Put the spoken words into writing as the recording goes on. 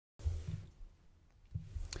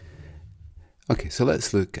Okay, so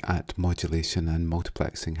let's look at modulation and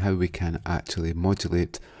multiplexing, how we can actually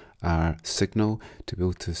modulate our signal to be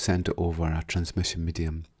able to send it over our transmission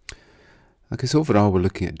medium. Okay, so overall we're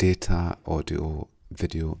looking at data, audio,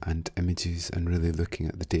 video and images, and really looking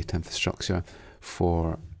at the data infrastructure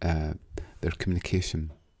for their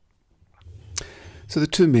communication. So the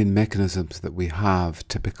two main mechanisms that we have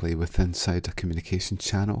typically inside a communication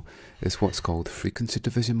channel is what's called frequency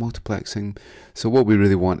division multiplexing. So what we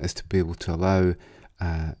really want is to be able to allow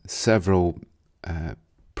several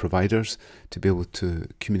providers to be able to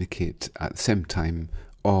communicate at the same time,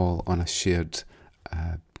 all on a shared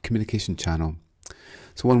communication channel.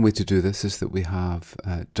 So one way to do this is that we have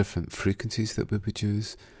different frequencies that we would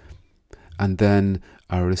use, and then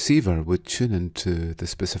our receiver would tune into the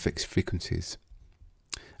specific frequencies.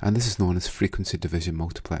 And this is known as frequency division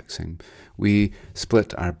multiplexing. We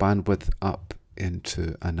split our bandwidth up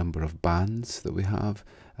into a number of bands that we have,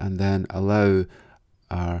 and then allow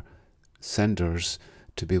our senders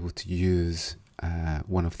to be able to use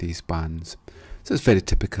one of these bands. So it's very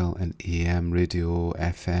typical in AM, radio,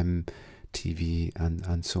 FM, TV,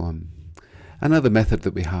 and so on. Another method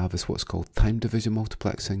that we have is what's called time division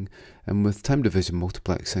multiplexing. And with time division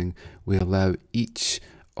multiplexing, we allow each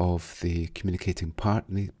of the communicating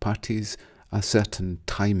parties a certain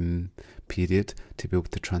time period to be able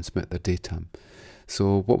to transmit their data.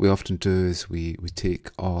 So what we often do is we take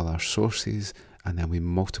all our sources and then we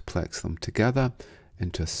multiplex them together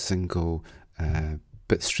into a single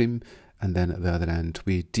bit stream, and then at the other end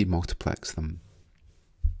we demultiplex them.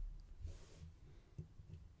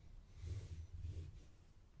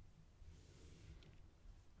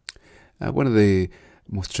 One of the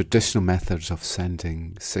most traditional methods of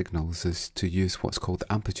sending signals is to use what's called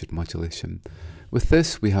amplitude modulation. With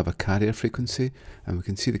this we have a carrier frequency, and we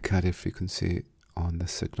can see the carrier frequency on the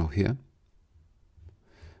signal here.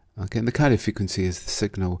 Okay, and the carrier frequency is the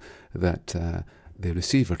signal that the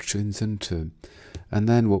receiver tunes into. And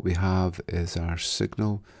then what we have is our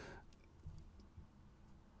signal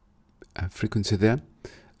frequency there.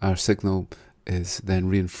 Our signal is then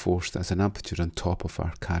reinforced as an amplitude on top of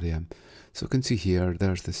our carrier. So you can see here,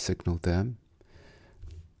 there's the signal there,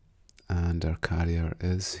 and our carrier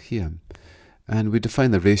is here. And we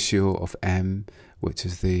define the ratio of M, which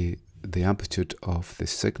is the amplitude of the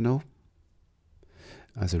signal,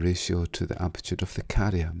 as a ratio to the amplitude of the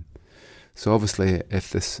carrier. So obviously if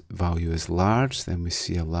this value is large, then we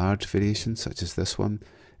see a large variation such as this one.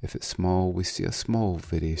 If it's small, we see a small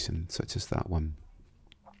variation such as that one.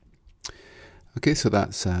 Okay, so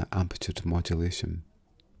that's amplitude modulation.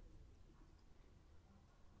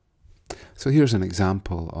 So here's an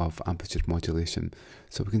example of amplitude modulation.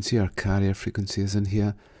 So we can see our carrier frequency is in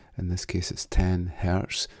here. In this case it's 10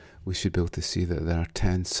 Hertz. We should be able to see that there are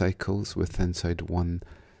 10 cycles with inside 1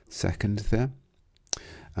 second there.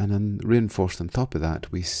 And then reinforced on top of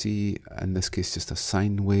that, we see in this case just a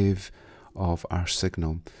sine wave of our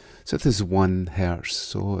signal. So this is 1 Hertz.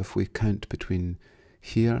 So if we count between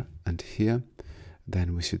here and here,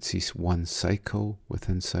 then we should see 1 cycle with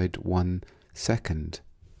inside 1 second.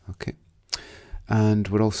 Okay. And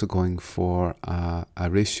we're also going for a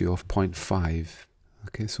ratio of 0.5.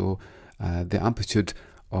 Okay, so the amplitude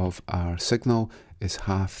of our signal is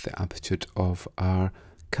half the amplitude of our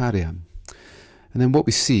carrier. And then what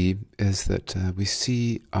we see is that we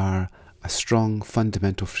see a strong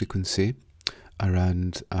fundamental frequency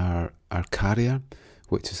around our carrier,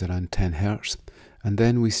 which is around 10 Hertz. And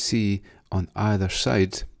then we see on either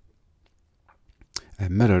side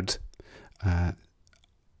mirrored,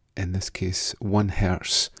 in this case 1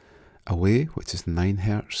 Hertz away, which is 9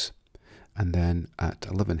 Hertz, and then at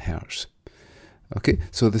 11 Hertz. Okay,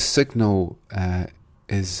 so the signal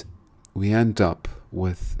we end up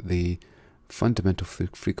with the fundamental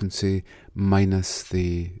frequency minus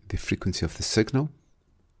the frequency of the signal,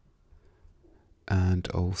 and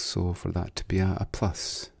also for that to be a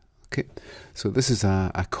plus. Okay, so this is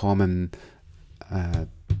a common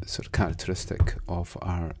sort of characteristic of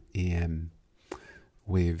our AM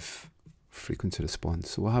wave frequency response.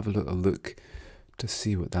 So we'll have a little look to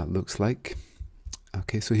see what that looks like.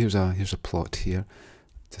 Okay, so here's a plot here.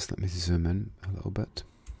 Just let me zoom in a little bit.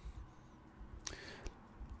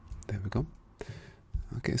 There we go.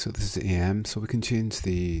 Okay, so this is AM. So we can change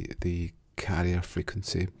the carrier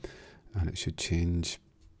frequency, and it should change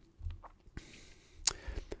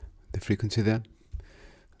the frequency there.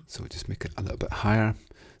 So we just make it a little bit higher.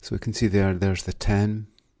 So we can see there's the 10,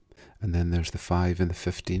 and then there's the 5 and the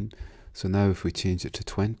 15. So now if we change it to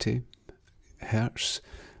 20 Hertz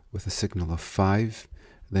with a signal of 5,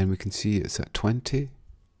 then we can see it's at 20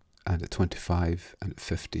 and at 25 and at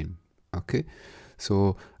 15. Okay,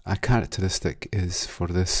 So a characteristic is for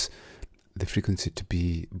the frequency to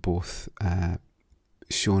be both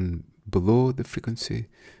shown below the frequency,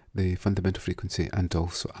 the fundamental frequency, and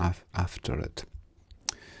also after it.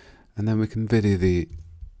 And then we can vary the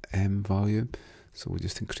M value, so we'll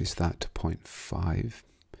just increase that to 0.5,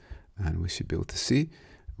 and we should be able to see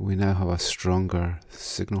we now have a stronger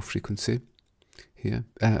signal frequency here,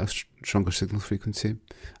 stronger signal frequency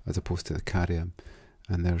as opposed to the carrier,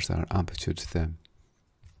 and there's our amplitude there.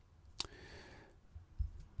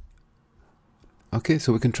 Okay,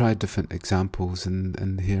 so we can try different examples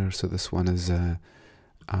in here. So this one is a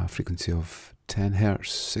frequency of 10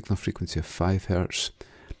 Hertz, signal frequency of 5 Hertz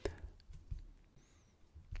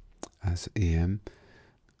as AM.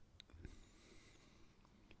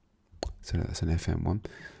 So that's an FM one.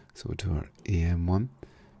 So we'll do our AM one.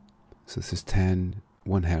 So this is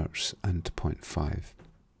 1 Hertz and 0.5.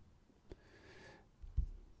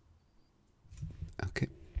 Okay.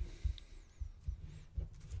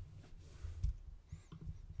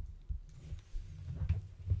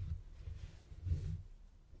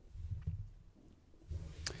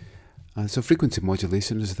 So frequency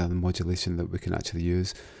modulation is the modulation that we can actually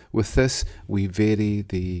use. With this, we vary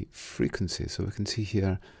the frequency. So we can see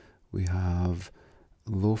here we have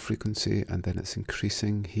low frequency, and then it's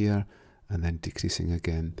increasing here and then decreasing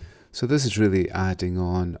again. So this is really adding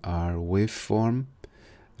on our waveform,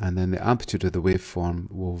 and then the amplitude of the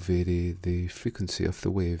waveform will vary the frequency of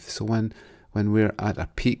the wave. So when we're at a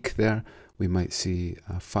peak there, we might see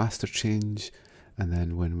a faster change, and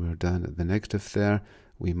then when we're down at the negative there,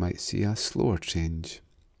 we might see a slower change.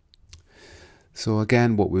 So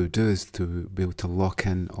again, what we would do is to be able to lock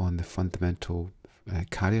in on the fundamental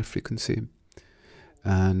carrier frequency,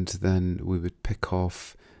 and then we would pick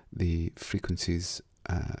off the frequencies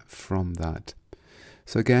from that.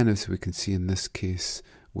 So again, as we can see in this case,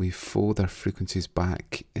 we fold our frequencies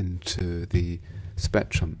back into the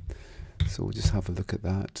spectrum. So we'll just have a look at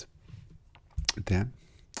that there.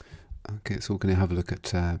 Okay, so we're going to have a look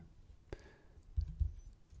at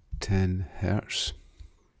 10 Hertz.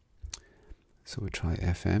 So we try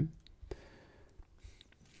FM,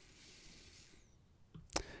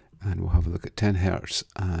 and we'll have a look at 10 Hertz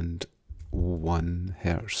and 1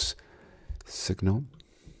 Hertz signal.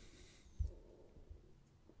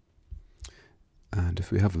 And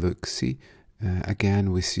if we have a look, see,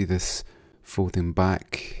 again we see this folding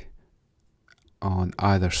back on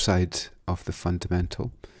either side of the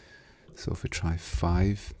fundamental. So if we try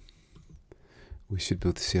 5, we should be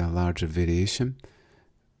able to see a larger variation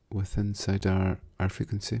inside our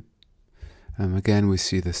frequency. Again, we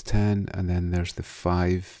see this 10, and then there's the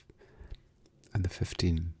 5 and the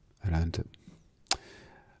 15 around it.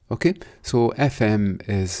 Okay, so FM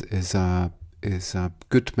is a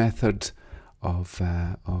good method of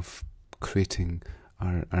creating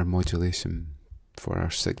our modulation for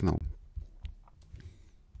our signal.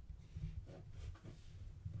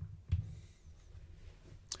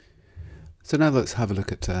 So now let's have a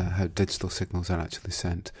look at how digital signals are actually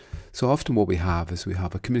sent. So often what we have is we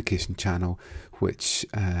have a communication channel which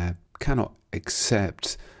cannot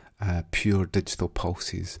accept pure digital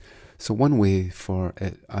pulses. So one way for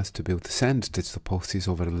us to be able to send digital pulses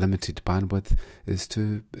over a limited bandwidth is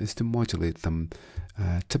to modulate them,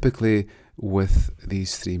 typically with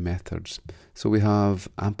these three methods. So we have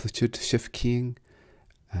amplitude shift keying,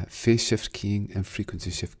 phase shift keying, and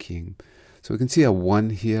frequency shift keying. So we can see a 1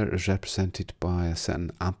 here is represented by a certain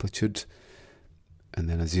amplitude, and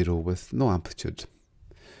then a 0 with no amplitude.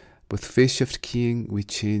 With phase shift keying, we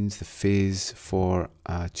change the phase for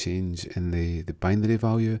a change in the binary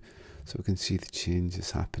value. So we can see the change is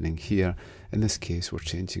happening here. In this case, we're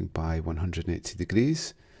changing by 180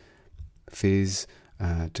 degrees phase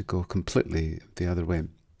to go completely the other way.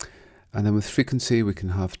 And then with frequency, we can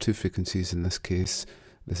have two frequencies in this case.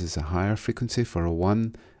 This is a higher frequency for a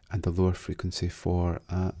 1, and the lower frequency for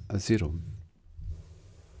a 0.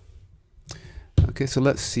 Okay, so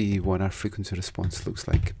let's see what our frequency response looks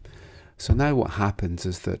like. So now what happens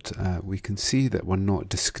is that we can see that we're not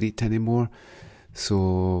discrete anymore.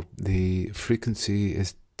 So the frequency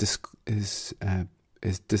has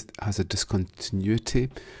a discontinuity,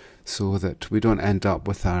 so that we don't end up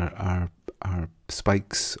with our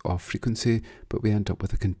spikes of frequency, but we end up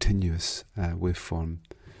with a continuous waveform.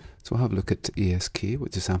 So we'll have a look at ASK,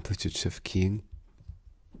 which is amplitude shift keying.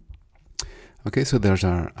 Okay, so there's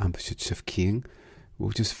our amplitude shift keying.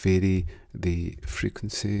 We'll just vary the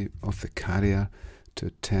frequency of the carrier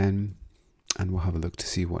to 10, and we'll have a look to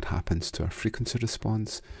see what happens to our frequency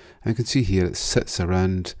response. And you can see here it sits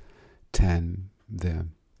around 10 there,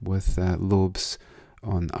 with lobes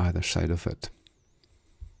on either side of it.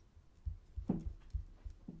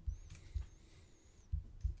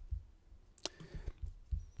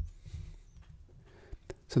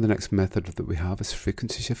 So the next method that we have is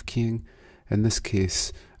frequency shift keying. In this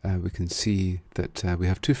case, we can see that we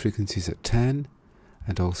have two frequencies at 10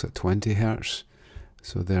 and also at 20 hertz.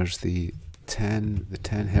 So there's the 10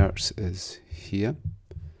 hertz is here,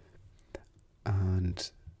 and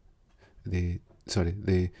the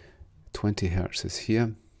 20 hertz is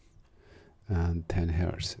here, and 10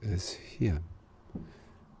 hertz is here.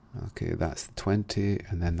 Okay, that's the 20,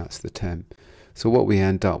 and then that's the 10. So what we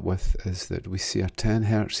end up with is that we see our 10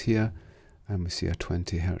 hertz here, and we see our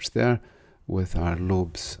 20 hertz there, with our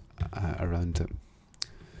lobes around it.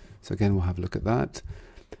 So again, we'll have a look at that.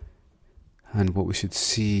 And what we should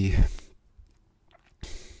see,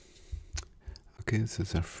 okay, this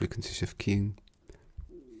is our frequency shift keying.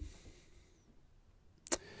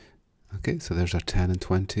 Okay, so there's our 10 and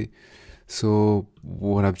 20. So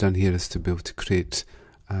what I've done here is to be able to create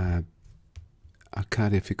a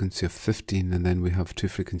carrier frequency of 15, and then we have two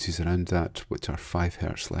frequencies around that, which are 5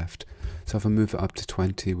 hertz left. So if I move it up to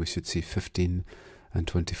 20, we should see 15 and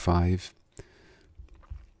 25.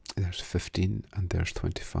 There's 15 and there's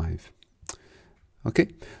 25. Okay,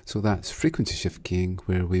 so that's frequency shift keying,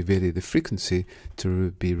 where we vary the frequency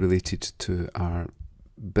to be related to our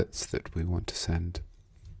bits that we want to send.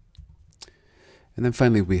 And then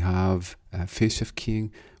finally we have phase shift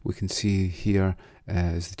keying. We can see here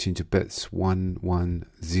is the change of bits 1, 1,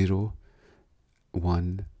 0,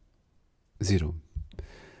 1, 0.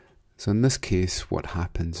 So in this case, what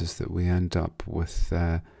happens is that we end up with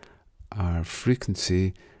our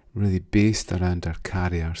frequency really based around our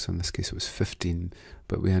carrier. So in this case it was 15,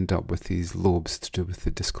 but we end up with these lobes to do with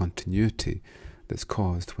the discontinuity that's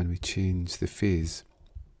caused when we change the phase.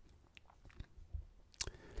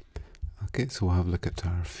 Okay, so we'll have a look at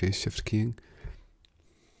our phase shift keying.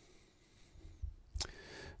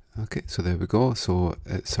 Okay, so there we go. So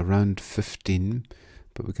it's around 15,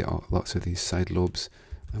 but we get lots of these side lobes,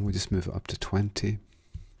 and we just move it up to 20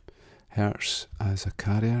 hertz as a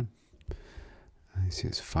carrier. And you see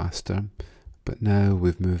it's faster, but now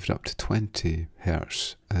we've moved up to 20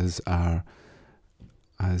 hertz as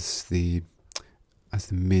the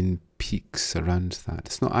main peaks around that.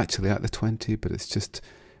 It's not actually at the 20, but it's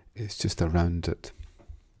just around it.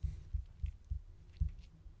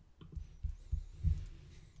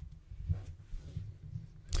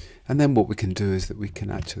 And then what we can do is that we can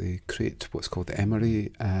actually create what's called the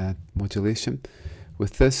emery modulation.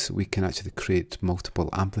 With this, we can actually create multiple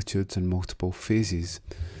amplitudes and multiple phases.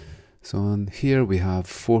 So on here we have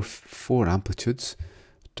four amplitudes,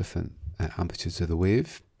 different amplitudes of the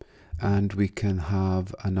wave, and we can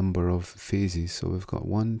have a number of phases. So we've got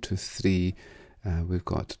 1, 2, 3, we've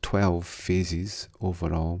got 12 phases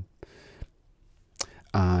overall,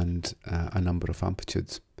 and a number of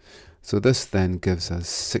amplitudes. So this then gives us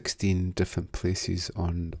 16 different places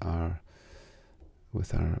on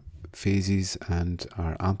with our phases and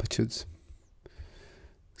our amplitudes.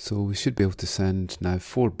 So we should be able to send now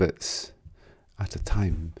 4 bits at a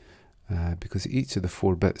time, because each of the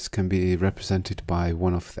 4 bits can be represented by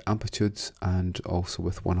one of the amplitudes and also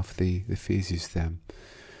with one of the phases then.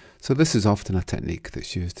 So this is often a technique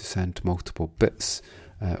that's used to send multiple bits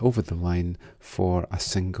over the line for a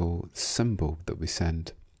single symbol that we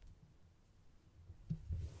send.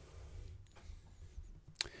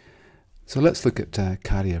 So let's look at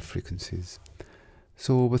carrier frequencies.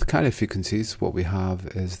 So with carrier frequencies, what we have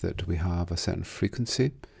is that we have a certain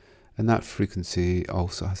frequency, and that frequency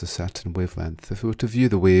also has a certain wavelength. If we were to view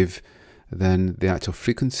the wave, then the actual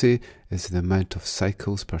frequency is the amount of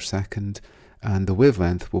cycles per second, and the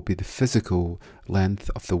wavelength will be the physical length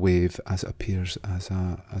of the wave as it appears as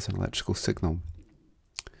an electrical signal.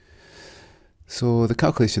 So the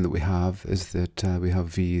calculation that we have is that we have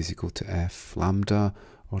V is equal to F lambda,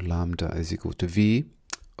 or lambda is equal to V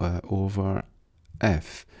over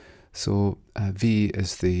F. So V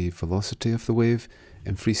is the velocity of the wave.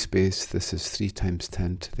 In free space, this is 3 times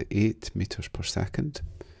 10 to the 8 meters per second.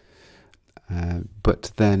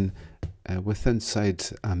 But then with inside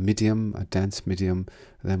a medium, a dense medium,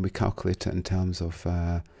 then we calculate it in terms of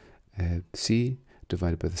C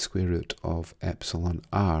divided by the square root of epsilon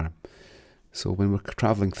r. So when we're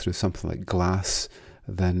traveling through something like glass,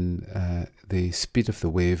 then the speed of the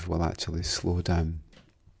wave will actually slow down.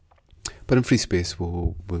 But in free space,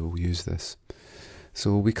 we'll use this.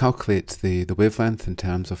 So we calculate the wavelength in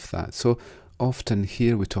terms of that. So often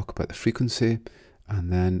here we talk about the frequency,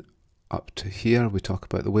 and then up to here we talk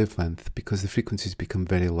about the wavelength, because the frequencies become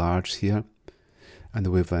very large here, and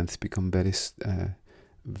the wavelengths become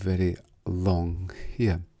very long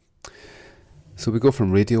here. So we go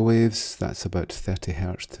from radio waves, that's about 30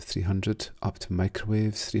 hertz to 300, up to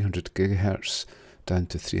microwaves, 300 gigahertz, down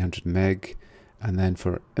to 300 meg, And then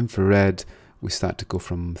for infrared, we start to go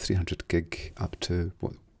from 300 gig up to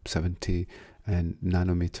 70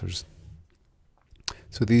 nanometers.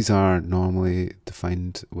 So these are normally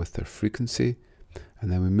defined with their frequency.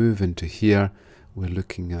 And then we move into here, we're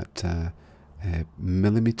looking at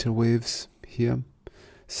millimeter waves here,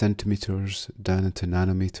 centimeters down into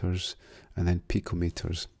nanometers, and then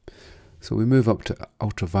picometers. So we move up to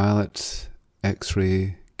ultraviolet,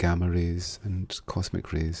 X-ray, gamma rays, and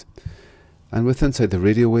cosmic rays. And inside the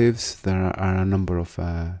radio waves, there are a number of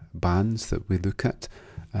bands that we look at.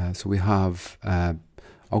 So we have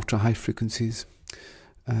ultra-high frequencies.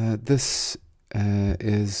 This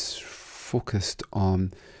is focused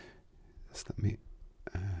on, let me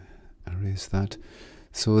erase that.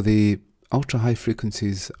 So the ultra-high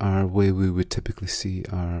frequencies are where we would typically see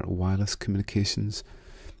our wireless communications,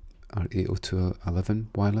 our 802.11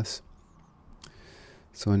 wireless.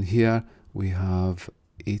 So in here we have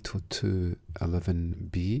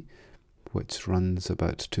 802.11b, which runs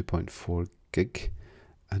about 2.4 gig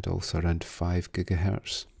and also around 5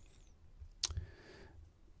 gigahertz.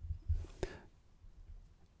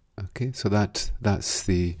 Okay, so that's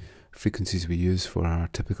the frequencies we use for our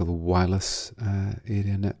typical wireless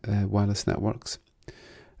wireless networks.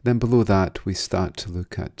 Then below that, we start to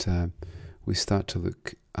look at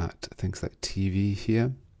things like TV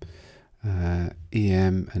here,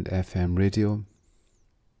 AM and FM radio.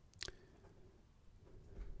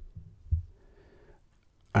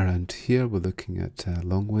 Around here, we're looking at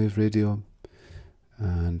long wave radio,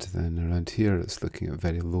 and then around here, it's looking at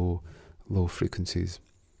very low frequencies.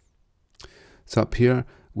 So up here,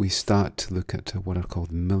 we start to look at what are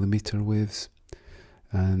called millimeter waves,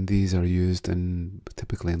 and these are used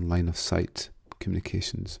typically in line of sight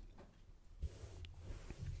communications.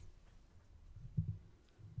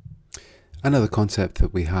 Another concept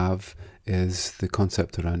that we have is the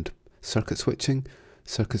concept around circuit switching.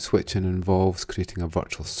 Circuit switching involves creating a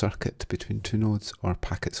virtual circuit between two nodes, or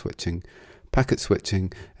packet switching. Packet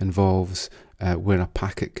switching involves where a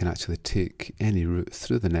packet can actually take any route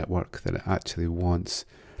through the network that it actually wants,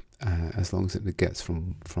 as long as it gets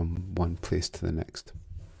from one place to the next.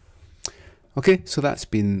 Okay, so that's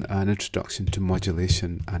been an introduction to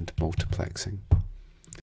modulation and multiplexing.